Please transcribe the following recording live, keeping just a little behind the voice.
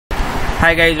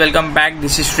Hi guys, welcome back.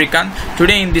 This is Shrikant.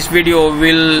 Today in this video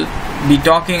we'll be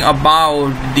talking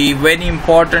about the very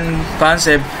important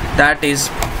concept, that is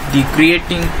the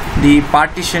creating the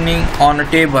partitioning on a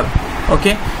table.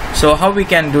 Okay, so how we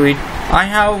can do it? I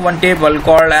have one table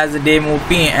called as the demo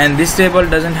P, and this table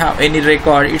doesn't have any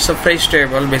record. It's a fresh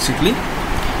table basically.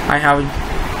 I have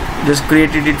just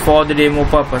created it for the demo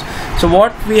purpose. So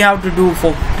what we have to do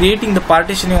for creating the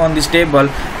partitioning on this table,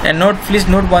 and please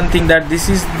note one thing, that this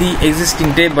is the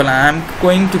existing table. I am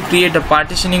going to create a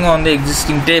partitioning on the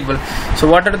existing table. So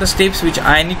what are the steps which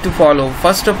I need to follow?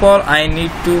 First of all, I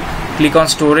need to click on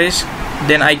storage.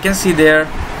 Then I can see there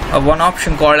one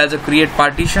option called as a create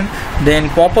partition. Then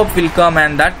pop-up will come,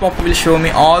 and that pop-up will show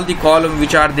me all the columns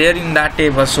which are there in that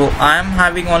table. So I am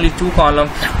having only two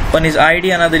columns. One is ID,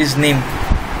 another is name.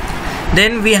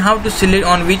 Then we have to select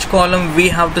on which column we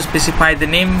have to specify the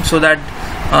name, so that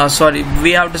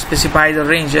we have to specify the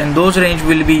range, and those range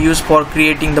will be used for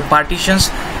creating the partitions.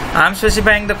 I am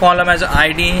specifying the column as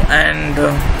ID and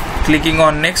clicking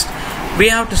on next. We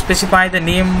have to specify the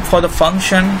name for the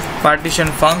function, partition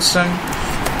function.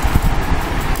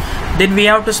 Then we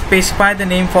have to specify the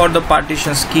name for the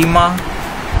partition schema.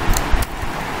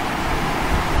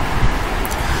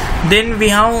 Then we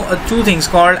have two things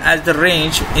called as the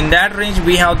range. In that range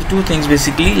we have the two things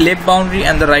basically, left boundary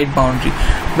and the right boundary.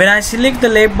 When I select the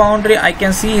left boundary, I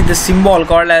can see the symbol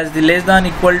called as the less than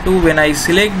equal to. When I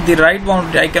select the right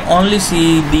boundary, I can only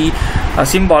see the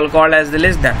symbol called as the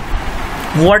less than.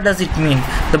 What does it mean?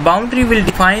 The boundary will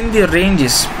define the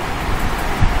ranges.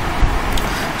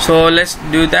 So let's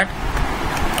do that.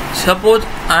 Suppose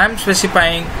I am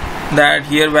specifying that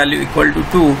here value equal to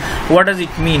 2. What does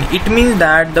it mean? It means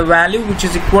that the value which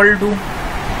is equal to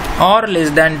or less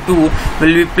than 2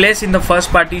 will be placed in the first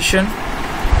partition.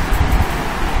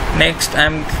 Next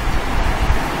I'm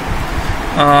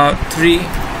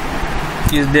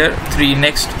 3 is there, 3.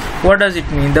 Next, what does it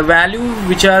mean? The value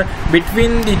which are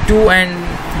between the 2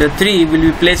 and the 3 will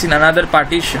be placed in another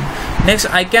partition. Next,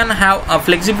 I can have a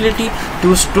flexibility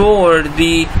to store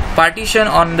the partition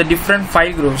on the different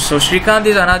file groups. So Shrikant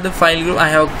is another file group I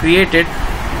have created.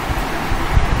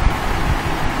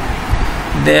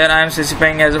 There I am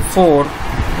specifying as a 4,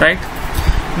 right?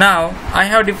 Now I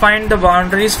have defined the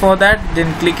boundaries for that,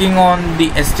 then clicking on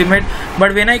the estimate.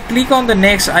 But when I click on the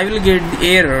next, I will get the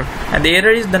error, and the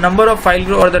error is the number of file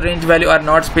group or the range value are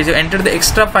not specified. Enter the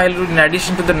extra file group in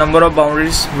addition to the number of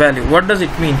boundaries value. What does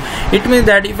it mean? It means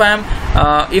that if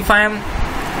I am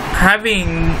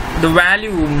having the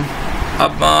value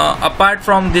apart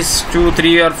from this 2,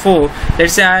 3 or 4,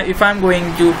 let's say if I'm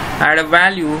going to add a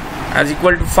value as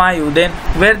equal to 5, then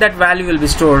where that value will be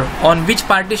stored, on which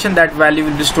partition that value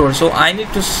will be stored. So I need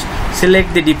to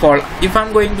select the default. If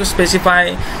I'm going to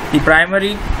specify the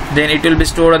primary, then it will be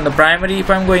stored on the primary. If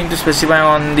I'm going to specify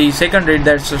on the secondary,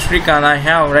 that's Shrikant I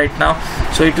have right now,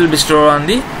 so it will be stored on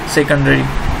the secondary.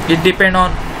 It depends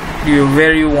on you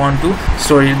where you want to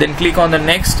store it. Then click on the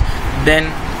next.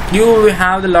 Then you will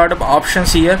have a lot of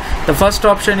options here. The first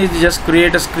option is just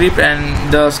create a script,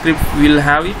 and the script will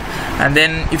have it. And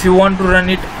then if you want to run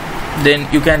it, then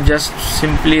you can just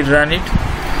simply run it.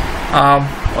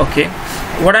 Okay,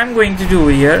 what I'm going to do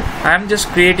here, I'm just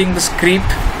creating the script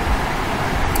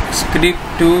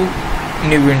to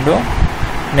new window.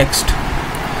 Next,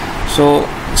 so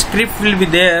script will be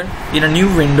there in a new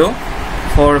window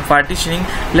for partitioning.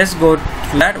 Let's go to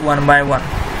that one by one.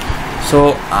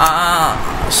 So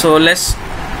let's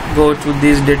go to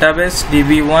this database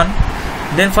db1.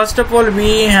 Then first of all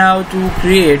we have to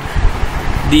create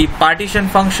the partition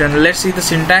function. Let's see the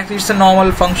syntax. It's a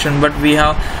normal function, but we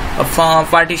have a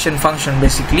partition function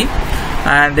basically,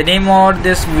 and the name of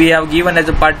this we have given as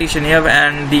a partition here,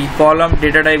 and the column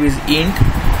data type is int,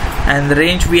 and the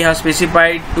range we have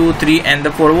specified 2, 3 and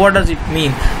the 4. What does it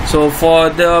mean? So for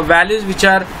the values which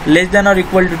are less than or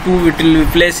equal to 2, it will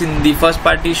be placed in the first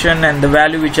partition, and the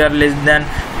value which are less than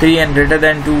 3 and greater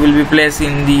than 2 will be placed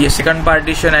in the second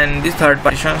partition and the third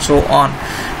partition, so on.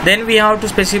 Then we have to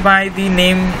specify the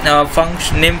name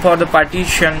name for the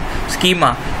partition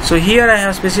schema. So here I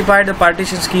have specified the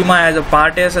partition schema as a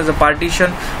part S as a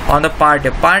partition on the part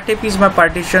F. Part F is my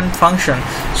partition function.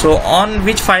 So on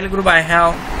which file group I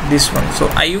have this one. So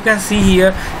you can see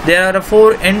here there are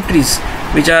 4 entries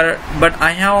which are, but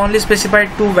I have only specified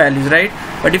 2 values, right?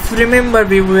 But if you remember,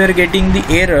 we were getting the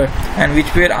error, and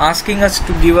which were asking us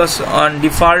to give us on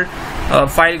default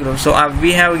file group. So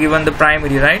we have given the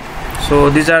primary, right? So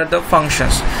these are the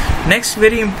functions. Next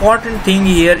very important thing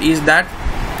here is that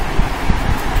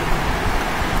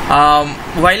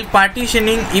while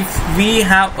partitioning, if we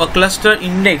have a cluster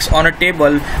index on a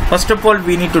table, first of all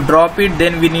we need to drop it,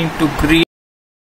 then we need to create